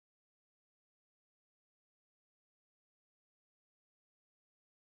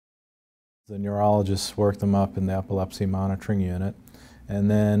The neurologists work them up in the epilepsy monitoring unit, and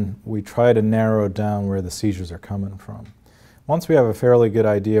then we try to narrow down where the seizures are coming from. Once we have a fairly good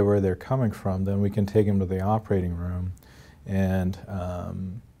idea where they're coming from, then we can take them to the operating room, and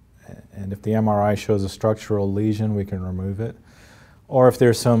if the MRI shows a structural lesion, we can remove it. Or if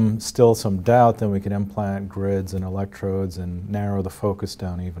there's still some doubt, then we can implant grids and electrodes and narrow the focus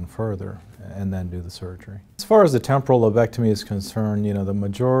down even further, and then do the surgery. As far as the temporal lobectomy is concerned, you know, the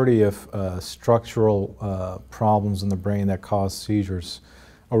majority of structural problems in the brain that cause seizures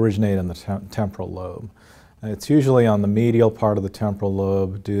originate in the temporal lobe. It's usually on the medial part of the temporal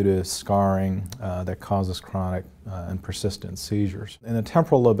lobe due to scarring that causes chronic and persistent seizures. In the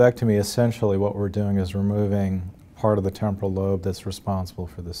temporal lobectomy, essentially what we're doing is removing part of the temporal lobe that's responsible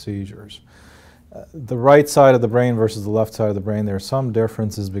for the seizures. The right side of the brain versus the left side of the brain, there are some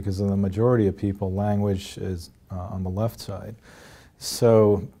differences because in the majority of people, language is on the left side.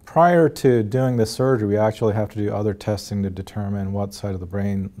 So prior to doing the surgery, we actually have to do other testing to determine what side of the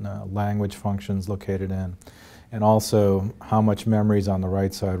brain language functions located in, and also how much memory is on the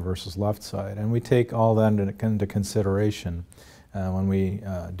right side versus left side. And we take all that into consideration when we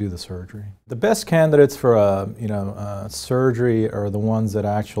do the surgery. The best candidates for surgery are the ones that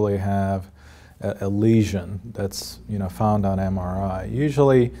actually have a lesion that's found on MRI.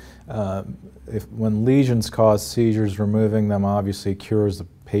 Usually, when lesions cause seizures, removing them obviously cures the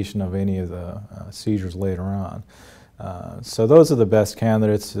patient of any of the seizures later on. So those are the best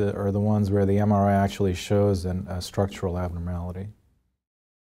candidates, are the ones where the MRI actually shows a structural abnormality.